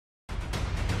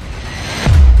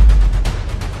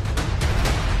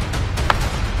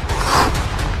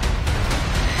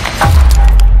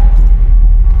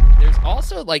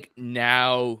that like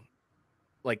now,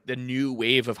 like the new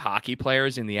wave of hockey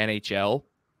players in the NHL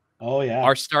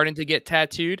are starting to get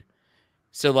tattooed?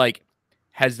 So like,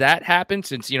 has that happened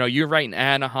since, you're right in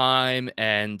Anaheim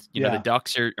and, the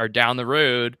Ducks are down the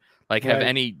road? Like, have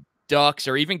any Ducks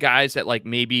or even guys that like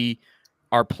maybe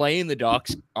are playing the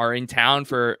Ducks are in town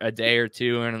for a day or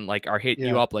two and like are hitting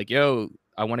you up like, yo,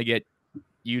 I want to get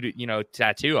you to,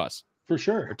 tattoo us. For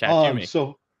sure. Or tattoo me.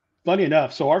 So funny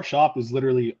enough, so our shop is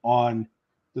literally on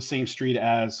the same street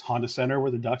as Honda Center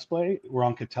where the Ducks play. We're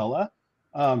on Catella.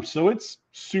 So it's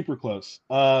super close.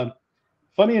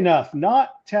 Funny enough,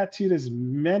 not tattooed as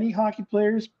many hockey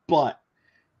players, but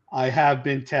I have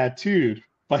been tattooed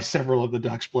by several of the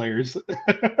Ducks players.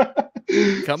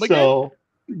 Come again?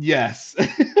 Yes.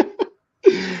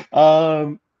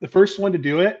 The first one to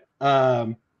do it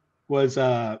was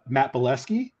Matt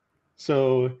Bolesky.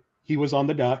 So he was on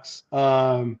the Ducks.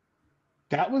 That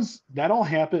all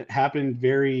happened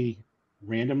very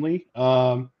randomly.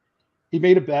 He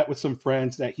made a bet with some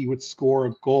friends that he would score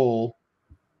a goal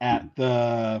at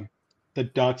the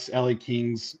Ducks LA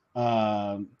Kings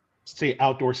say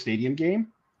outdoor stadium game,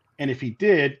 and if he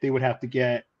did, they would have to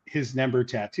get his number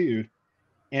tattooed,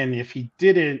 and if he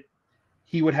didn't,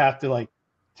 he would have to like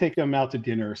take them out to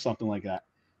dinner or something like that.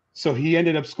 So he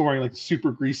ended up scoring like a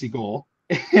super greasy goal,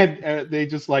 and they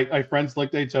just like my friends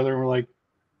looked at each other and were like,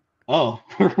 "Oh,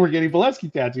 we're getting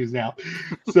Bolesky tattoos now."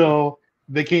 So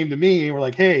they came to me and were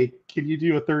like, "Hey, can you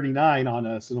do a 39 on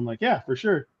us?" And I'm like, "Yeah, for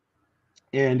sure."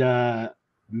 And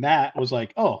Matt was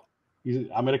like, "Oh,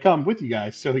 I'm going to come with you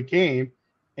guys." So he came.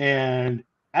 And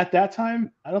at that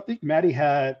time, I don't think Matty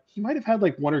he might have had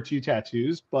like one or two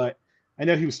tattoos, but I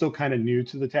know he was still kind of new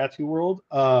to the tattoo world.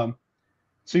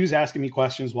 So he was asking me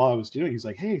questions while I was doing. He's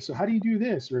like, "Hey, so how do you do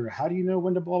this? Or how do you know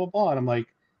when to blah, blah, blah?" And I'm like,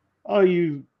 "Oh,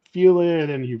 you feel it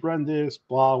and you run this,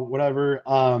 blah, whatever."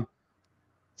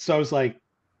 So I was like,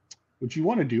 "Would you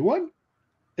want to do one?"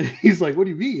 And he's like, "What do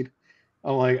you mean?"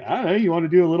 I'm like, "I don't know. You want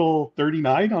to do a little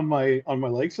 39 on my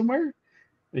leg somewhere?"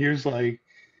 And he was like,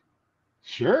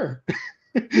 "Sure."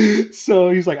 So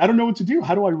he's like, "I don't know what to do.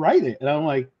 How do I write it?" And I'm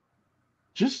like,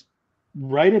 "Just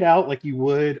write it out like you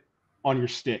would on your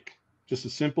stick. Just a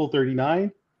simple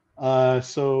 39."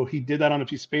 So he did that on a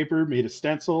piece of paper, made a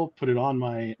stencil, put it on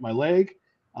my leg,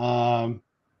 and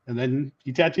then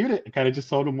he tattooed it. I kind of just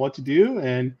told him what to do,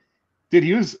 and dude,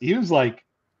 he was like,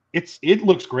 it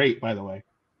looks great, by the way.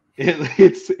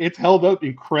 It's held up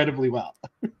incredibly well.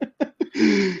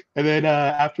 And then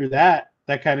after that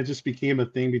kind of just became a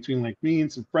thing between like me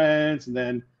and some friends, and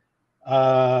then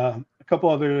a couple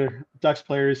other Ducks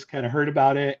players kind of heard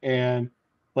about it, and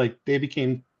like they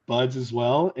became buds as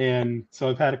well. And so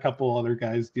I've had a couple other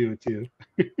guys do it too.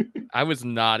 I was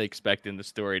not expecting the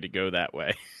story to go that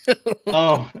way.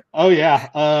 oh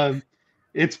yeah.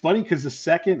 It's funny because the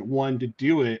second one to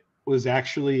do it was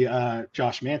actually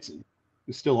Josh Manson,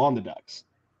 who's still on the Ducks.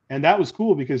 And that was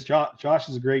cool because Josh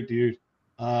is a great dude.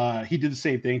 He did the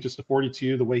same thing, just a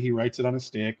 42, the way he writes it on a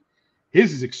stick.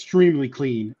 His is extremely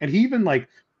clean. And he even like,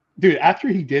 dude, after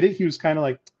he did it, he was kind of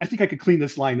like, "I think I could clean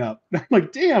this line up." And I'm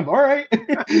like, "Damn, all right."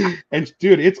 And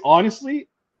dude, it's honestly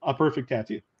a perfect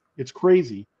tattoo. It's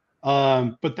crazy.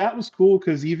 But that was cool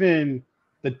because even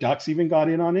the Ducks even got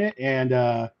in on it.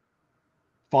 And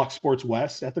Fox Sports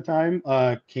West at the time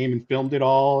came and filmed it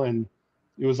all. And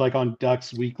it was like on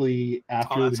Ducks Weekly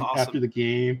after the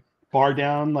game. Bar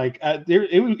down, like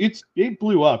it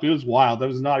blew up. It was wild. I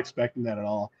was not expecting that at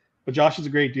all. But Josh is a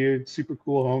great dude, super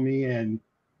cool homie, and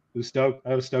I was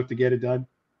stoked to get it done.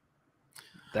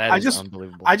 That is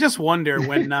unbelievable. I just wonder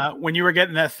when you were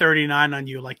getting that 39 on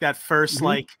you, like that first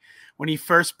like when he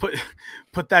first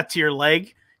put that to your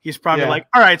leg, he's probably like,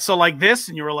 "All right, so like this,"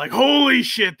 and you were like, "Holy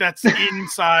shit, that's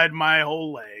inside my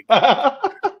whole leg."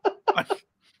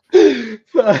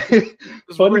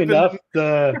 Funny enough,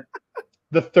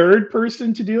 the third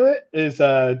person to do it is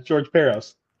George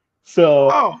Parros.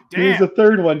 So he was the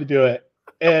third one to do it.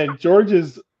 And George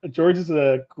is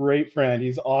a great friend.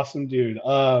 He's an awesome dude.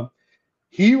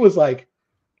 He was like,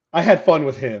 I had fun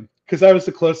with him because I was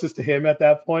the closest to him at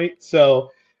that point.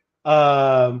 So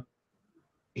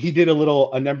he did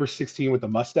a number 16 with a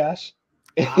mustache.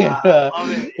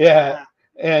 Love it. Yeah.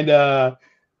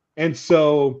 And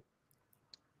so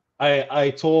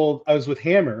I was with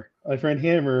Hammer, my friend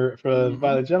Hammer from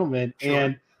Violent Gentleman,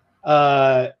 and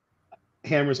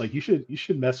Hammer's like, you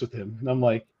should mess with him. And I'm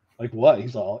like what?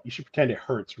 He's all, "You should pretend it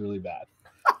hurts really bad."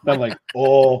 And I'm like,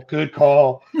 "Oh, good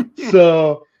call."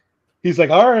 So he's like,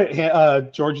 "All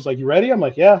right." George is like, "You ready?" I'm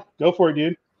like, "Yeah, go for it,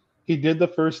 dude." He did the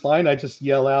first line. I just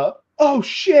yell out, "Oh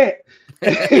shit."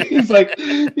 He's like,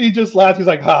 he just laughed. He's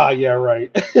like, ah, yeah,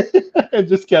 right. And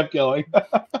just kept going.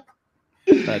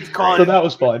 That's great. So that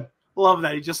was fun. Love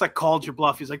that. He just like called your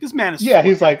bluff. He's like, this man is full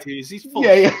he's of like, tattoos. He's full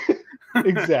yeah,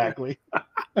 exactly.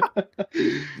 But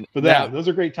now, those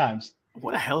are great times.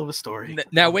 What a hell of a story.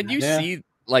 Now, when you see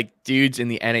like dudes in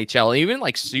the NHL, even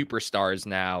like superstars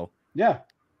now,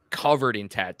 covered in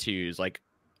tattoos, like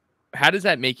how does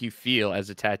that make you feel as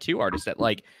a tattoo artist that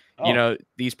like, you know,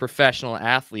 these professional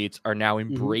athletes are now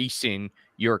embracing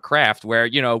your craft where,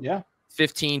 you know,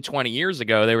 15, 20 years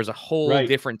ago, there was a whole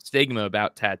different stigma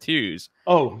about tattoos.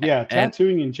 Oh yeah.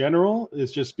 Tattooing in general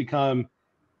has just become,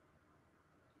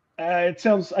 I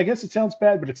guess it sounds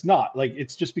bad, but it's not. Like,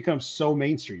 it's just become so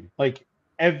mainstream. Like,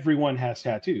 everyone has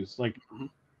tattoos, like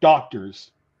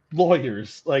doctors,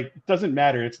 lawyers, like, it doesn't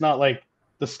matter. It's not like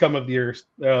the scum of the earth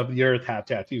have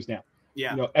tattoos now.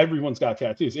 Yeah. You know, everyone's got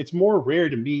tattoos. It's more rare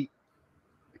to meet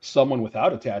someone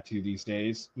without a tattoo these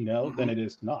days, you know, than it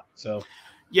is not. So,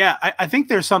 yeah, I think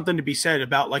there's something to be said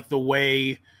about like the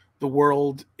way the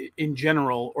world in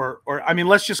general, or I mean,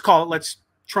 let's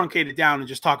truncate it down and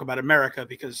just talk about America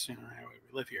because, you know,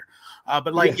 we live here.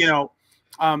 But like, you know,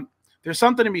 there's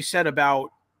something to be said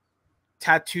about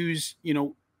tattoos, you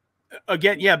know,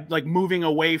 again, like moving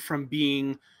away from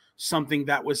being something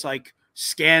that was like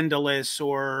scandalous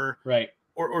or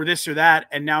this or that,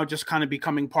 and now just kind of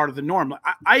becoming part of the norm.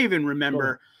 I even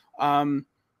remember,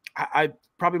 I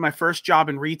probably my first job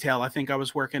in retail, I think I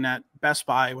was working at Best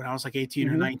Buy when I was like 18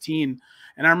 or 19.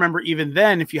 And I remember even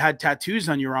then, if you had tattoos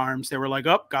on your arms, they were like,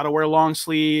 oh, got to wear long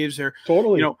sleeves or,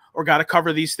 you know, or got to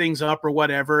cover these things up or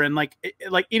whatever. And like,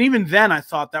 and even then I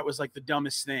thought that was like the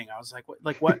dumbest thing. I was like,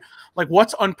 what, like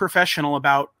what's unprofessional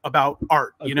about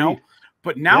art, you know?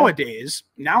 But nowadays,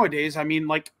 I mean,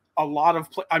 like a lot of,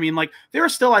 I mean, like there are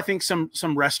still, I think some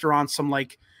restaurants, some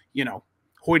like, you know,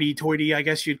 hoity-toity, I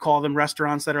guess you'd call them,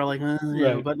 restaurants that are like, you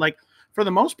know, but like for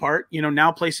the most part, you know,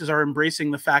 now places are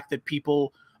embracing the fact that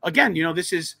people, again, you know,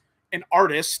 this is an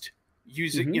artist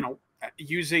using, you know,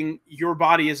 using your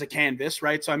body as a canvas,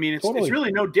 right? So, I mean, it's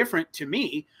really no different to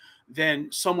me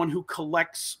than someone who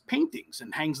collects paintings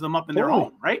and hangs them up in their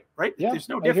home, right? Yeah, there's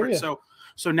no difference.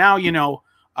 So now, you know,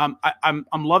 I'm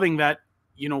loving that,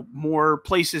 you know, more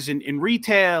places in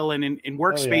retail and in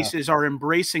workspaces are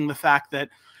embracing the fact that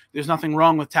there's nothing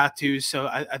wrong with tattoos. So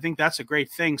I think that's a great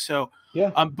thing. So,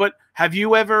 but have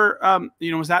you ever,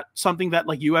 you know, is that something that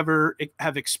like you ever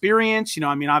have experienced? You know,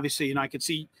 I mean, obviously, you know, I could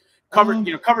see covered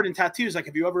in tattoos. Like,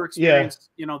 have you ever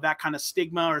experienced, you know, that kind of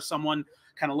stigma or someone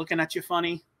kind of looking at you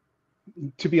funny?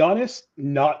 To be honest,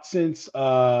 not since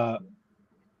I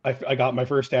got my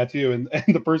first tattoo,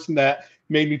 and the person that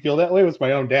made me feel that way was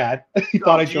my own dad. He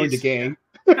thought I joined a gang.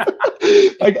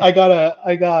 I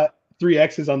got 3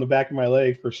 X's on the back of my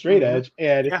leg for straight edge,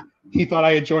 and he thought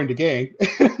I had joined a gang.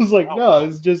 I was like, no,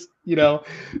 it's just, you know,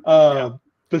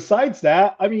 besides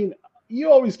that, I mean, you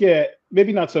always get,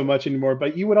 maybe not so much anymore,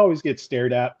 but you would always get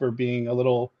stared at for being a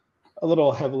little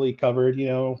heavily covered, you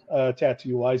know,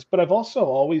 tattoo wise. But I've also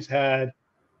always had,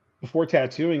 before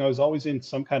tattooing, I was always in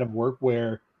some kind of work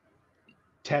where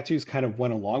tattoos kind of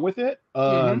went along with it.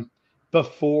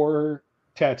 Before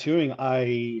tattooing,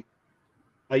 I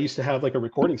used to have like a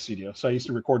recording studio, so I used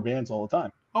to record bands all the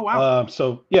time. Oh wow!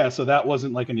 So that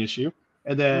wasn't like an issue.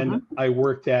 And then I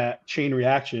worked at Chain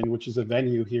Reaction, which is a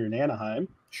venue here in Anaheim.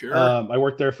 Sure. I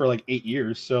worked there for like 8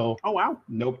 years, so oh wow,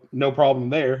 no problem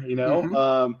there, you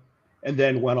know. And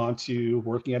then went on to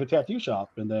working at a tattoo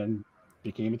shop, and then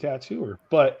became a tattooer.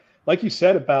 But like you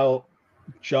said about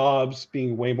jobs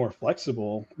being way more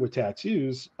flexible with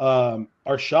tattoos,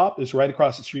 our shop is right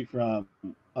across the street from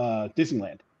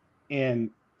Disneyland, and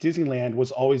Disneyland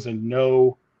was always a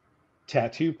no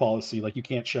tattoo policy. Like, you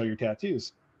can't show your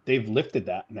tattoos. They've lifted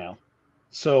that now.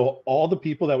 So all the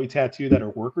people that we tattoo that are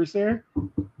workers there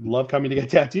love coming to get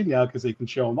tattooed now because they can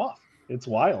show them off. It's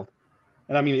wild.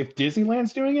 And I mean, if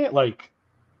Disneyland's doing it, like,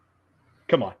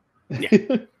 come on.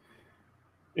 Yeah.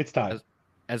 It's time.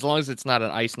 As long as it's not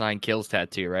an Ice 9 Kills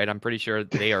tattoo, right? I'm pretty sure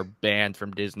they are banned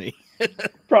from Disney.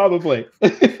 Probably.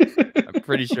 I'm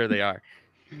pretty sure they are.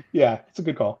 Yeah, it's a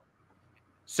good call.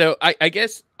 So I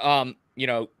guess, you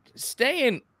know,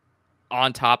 staying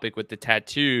on topic with the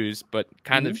tattoos, but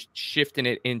kind of shifting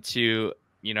it into,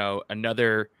 you know,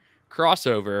 another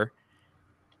crossover,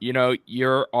 you know,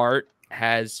 your art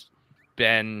has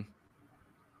been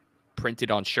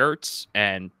printed on shirts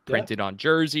and printed on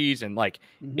jerseys, and like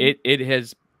it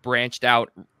has branched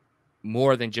out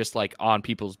more than just like on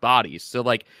people's bodies. So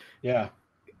like,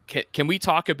 can we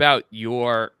talk about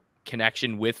your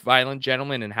connection with Violent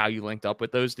Gentlemen and how you linked up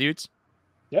with those dudes?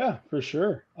 Yeah, for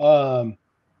sure.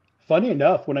 Funny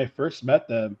enough, when I first met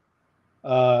them,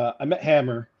 I met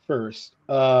Hammer first.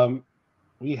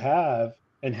 We have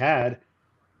and had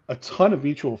a ton of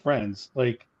mutual friends.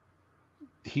 Like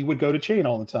he would go to Chain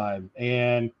all the time,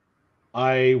 and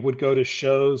I would go to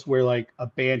shows where like a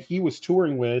band he was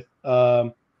touring with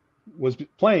was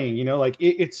playing. You know, like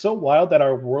it's so wild that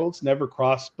our worlds never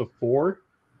crossed before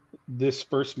this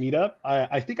first meetup.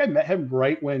 I think I met him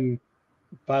right when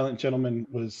Violent Gentleman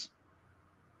was.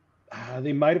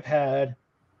 They might have had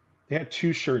they had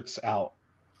two shirts out,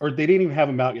 or they didn't even have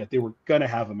them out yet. They were gonna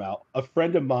have them out. A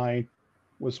friend of mine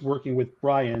was working with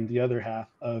Brian, the other half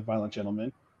of Violent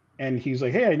Gentleman, and he's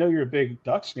like, "Hey, I know you're a big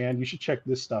Ducks fan. You should check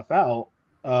this stuff out.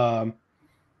 Um,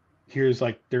 Here's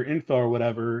like their info or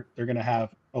whatever. They're gonna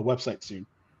have a website soon."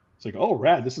 It's like, "Oh,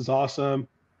 rad! This is awesome."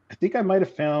 I think I might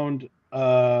have found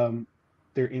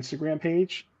their Instagram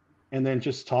page and then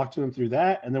just talked to them through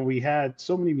that. And then we had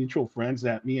so many mutual friends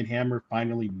that me and Hammer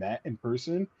finally met in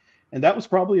person. And that was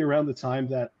probably around the time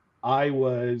that I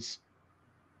was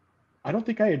I don't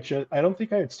think I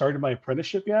had started my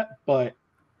apprenticeship yet, but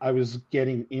I was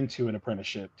getting into an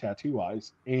apprenticeship tattoo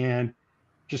wise, and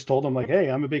just told them like,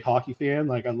 "Hey, I'm a big hockey fan.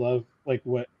 Like, I love like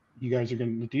what you guys are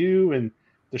going to do." And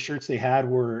the shirts they had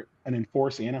were an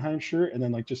Enforce Anaheim shirt and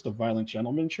then like just a Violent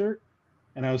Gentleman shirt.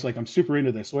 And I was like, "I'm super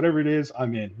into this. Whatever it is,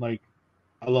 I'm in. Like,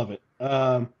 I love it."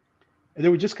 And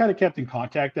then we just kind of kept in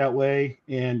contact that way,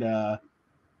 and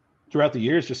throughout the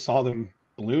years, just saw them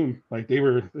bloom. Like they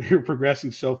were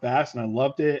progressing so fast, and I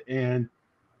loved it. And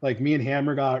like me and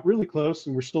Hammer got really close,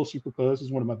 and we're still super close.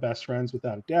 He's one of my best friends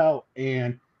without a doubt.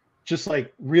 And just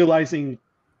like realizing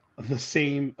the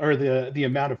same or the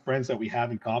amount of friends that we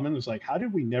have in common was like, how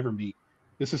did we never meet?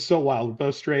 This is so wild. We're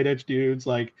both straight edge dudes,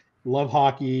 like love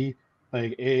hockey.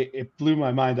 Like it blew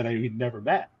my mind that we'd never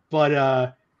met.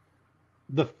 But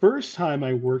the first time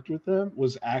I worked with them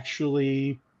was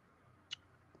actually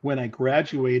when I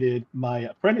graduated my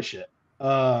apprenticeship.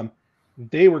 Um,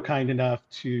 they were kind enough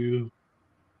to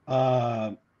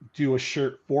uh, do a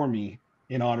shirt for me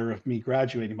in honor of me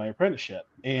graduating my apprenticeship.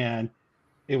 And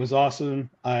it was awesome.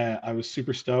 I was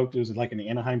super stoked. It was like an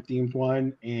Anaheim themed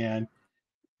one. And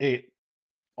it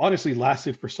honestly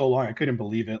lasted for so long. I couldn't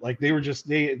believe it. Like they were just,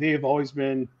 they have always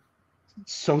been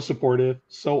so supportive,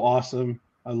 so awesome.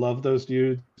 I love those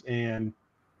dudes. And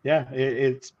yeah,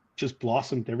 it's just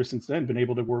blossomed ever since then. Been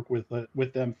able to work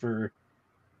with them for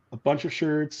a bunch of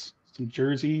shirts, some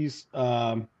jerseys.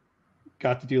 Got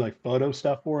to do like photo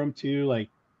stuff for them too. Like,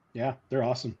 yeah, they're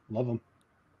awesome. Love them.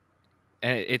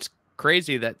 And it's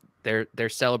crazy that they're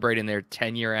celebrating their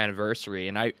 10-year anniversary.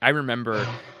 And I remember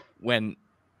when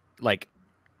like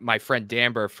my friend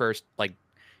Damber first like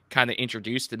kind of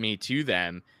introduced me to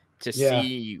them to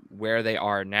see where they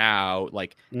are now,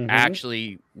 like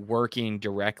actually working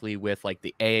directly with like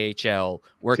the AHL,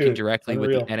 working directly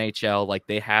with the NHL. Like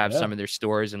they have some of their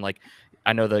stores, and like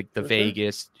I know the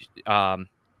Vegas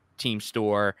team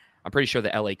store. I'm pretty sure the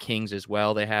LA Kings as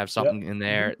well. They have something in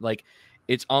there. Like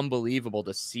it's unbelievable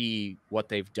to see what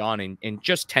they've done in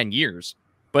just 10 years.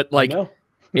 But like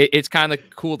it's kind of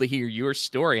cool to hear your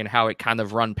story and how it kind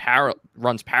of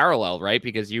runs parallel, right?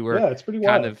 Because you were it's pretty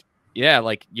kind wild. of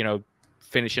like, you know,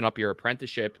 finishing up your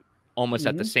apprenticeship almost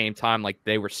at the same time like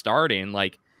they were starting.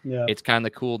 Like it's kind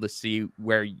of cool to see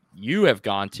where you have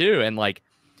gone to. And like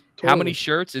how many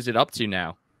shirts is it up to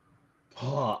now?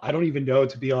 Oh, I don't even know,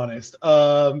 to be honest.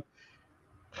 God,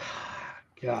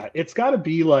 it's got to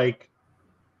be like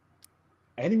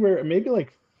anywhere, maybe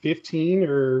like 15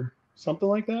 or something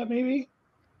like that. Maybe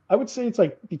I would say it's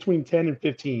like between 10 and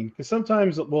 15, because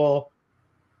sometimes, well,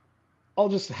 I'll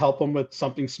just help them with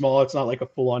something small. It's not like a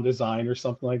full-on design or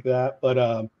something like that.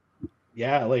 But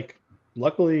yeah, like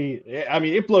luckily, I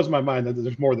mean, it blows my mind that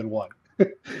there's more than one.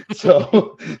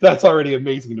 So that's already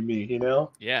amazing to me, you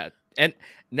know? Yeah. And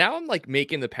now I'm like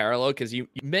making the parallel because you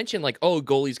mentioned like, oh,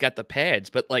 goalie's got the pads,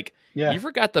 but like you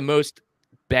forgot the most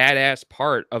badass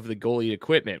part of the goalie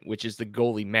equipment, which is the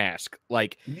goalie mask.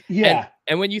 Like,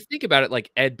 and when you think about it,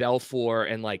 like Ed Belfour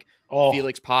and like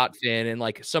Felix Potvin and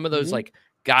like some of those like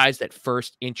guys that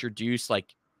first introduced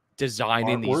like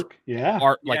designing artwork,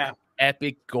 these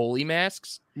epic goalie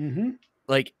masks.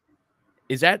 Like,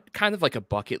 is that kind of like a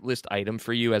bucket list item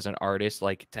for you as an artist,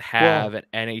 like to have an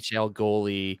NHL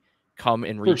goalie come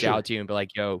and reach out to you and be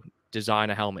like, yo, design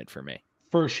a helmet for me?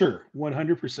 For sure.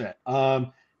 100%.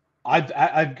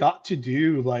 I've got to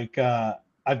do like,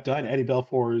 I've done Eddie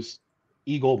Belfour's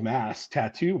Eagle mask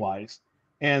tattoo wise.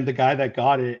 And the guy that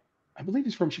got it, I believe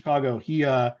he's from Chicago. He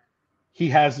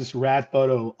has this rad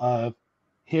photo of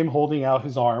him holding out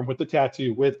his arm with the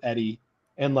tattoo with Eddie.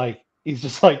 And like, he's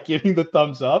just like giving the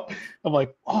thumbs up. I'm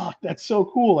like, oh, that's so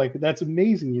cool. Like, that's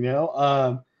amazing, you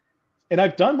know? and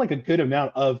I've done like a good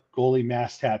amount of goalie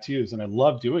mask tattoos, and I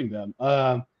love doing them.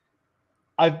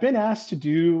 I've been asked to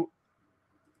do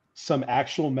some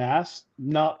actual masks,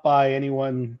 not by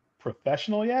anyone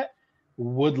professional yet.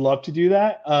 Would love to do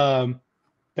that.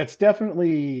 That's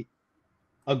definitely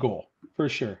a goal for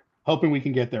sure. Hoping we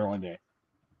can get there one day.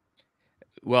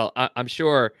 Well, I'm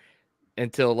sure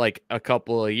until like a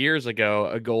couple of years ago,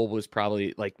 a goal was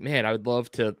probably like, man, I would love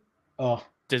to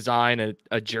design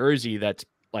a jersey that's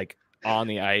like on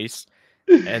the ice.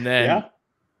 And then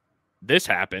this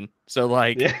happened. So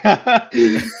like,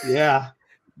 yeah.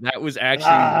 That was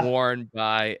actually worn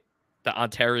by the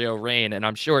Ontario Reign. And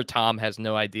I'm sure Tom has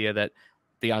no idea that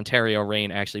the Ontario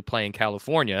Reign actually play in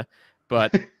California,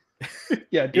 but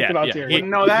different Ontario. Wouldn't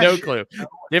know that. No clue.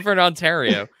 Different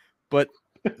Ontario, but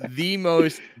the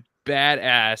most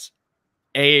badass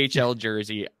AHL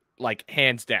jersey, like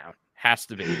hands down, has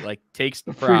to be like takes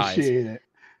the prize. Appreciate it.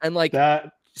 And like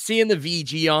that, seeing the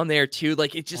VG on there too,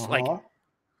 like it's just like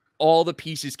all the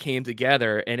pieces came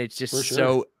together, and it's just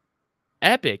so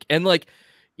epic. And like,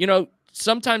 you know,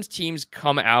 sometimes teams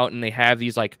come out and they have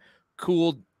these like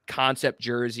cool concept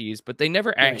jerseys, but they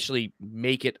never actually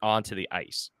make it onto the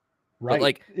ice. Right. But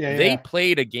like they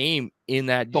played a game in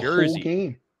that jersey. Whole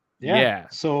game. Yeah.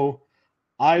 So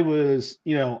I was,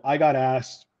 you know, I got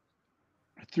asked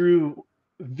through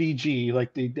VG,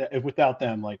 like without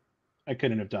them, like I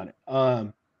couldn't have done it.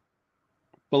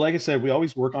 But like I said, we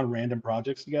always work on random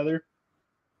projects together.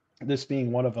 This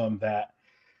being one of them, that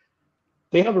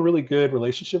they have a really good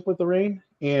relationship with the Reign,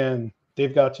 and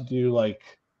they've got to do like,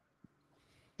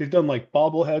 they've done like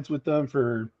bobbleheads with them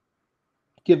for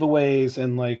giveaways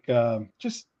and like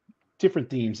just different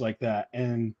themes like that.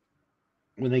 And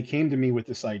when they came to me with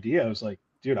this idea, I was like,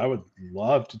 dude, I would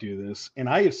love to do this. And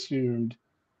I assumed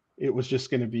it was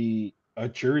just going to be a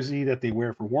jersey that they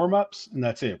wear for warm-ups, and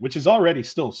that's it, which is already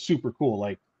still super cool.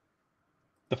 Like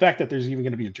the fact that there's even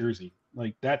going to be a jersey,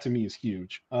 like that to me is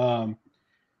huge.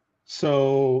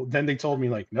 So then they told me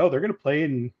like, no, they're going to play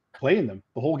in them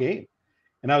the whole game.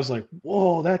 And I was like,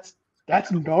 whoa, that's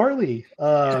gnarly.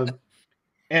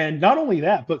 And not only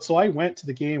that, but so I went to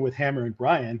the game with Hammer and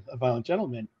Brian, a Violent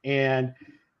Gentleman. And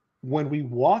when we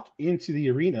walk into the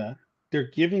arena, they're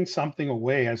giving something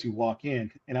away as you walk in.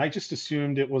 And I just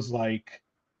assumed it was like,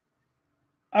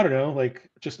 I don't know, like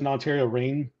just an Ontario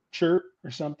Reign shirt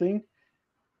or something.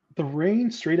 The Reign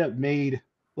straight up made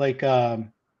like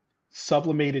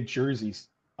sublimated jerseys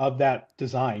of that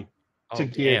design to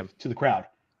give to the crowd.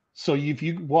 So if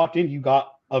you walked in, you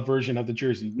got a version of the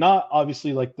jersey, not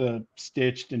obviously like the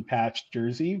stitched and patched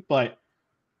jersey, but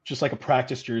just like a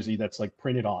practice jersey that's like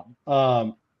printed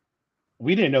on.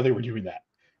 We didn't know they were doing that.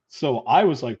 So I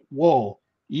was like, whoa,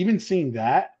 even seeing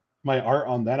that, my art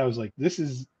on that, I was like, this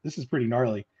is pretty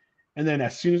gnarly. And then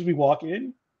as soon as we walk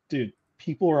in, dude,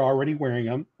 people are already wearing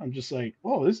them. I'm just like,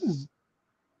 oh, this is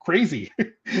crazy.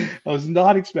 I was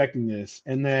not expecting this.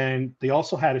 And then they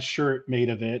also had a shirt made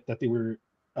of it that they were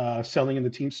selling in the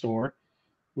team store,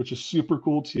 which is super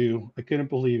cool too. I couldn't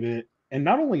believe it. And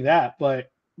not only that,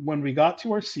 but when we got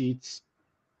to our seats,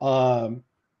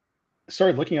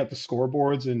 started looking at the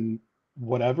scoreboards and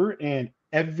whatever, and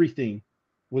everything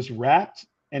was wrapped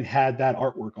and had that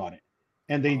artwork on it.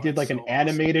 And they did like an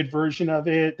animated version of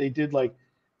it. They did like,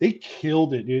 they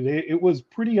killed it, dude. It was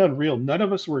pretty unreal. None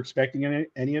of us were expecting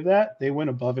any of that. They went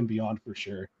above and beyond for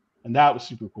sure. And that was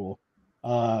super cool.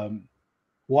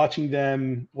 Watching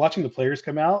the players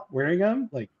come out wearing them,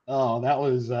 like, oh, that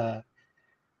was that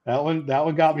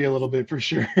one got me a little bit for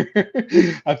sure.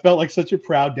 I felt like such a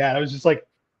proud dad. I was just like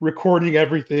recording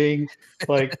everything,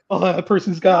 like, oh, that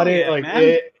person's got it. Like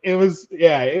it was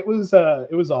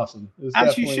awesome. It was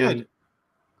as you should.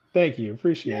 Thank you,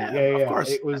 appreciate it. Yeah, of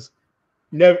course. It was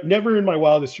never in my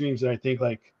wildest dreams that I think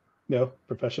like,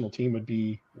 professional team would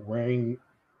be wearing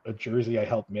a jersey I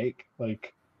helped make.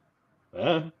 Like,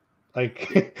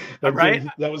 like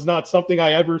that was not something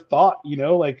I ever thought.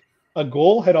 Like a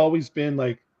goal had always been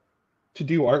like to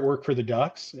do artwork for the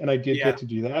Ducks, and I did get to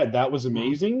do that. That was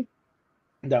amazing.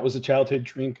 That was a childhood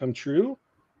dream come true.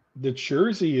 The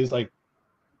jersey is like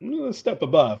a step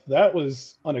above. That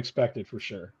was unexpected for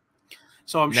sure.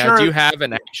 So I'm sure. Do you have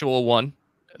an actual one?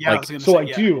 Yeah, I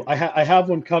do. I have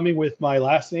one coming with my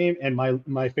last name and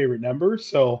my favorite number.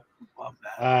 So love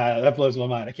that. That blows my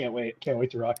mind. I can't wait. Can't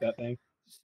wait to rock that thing.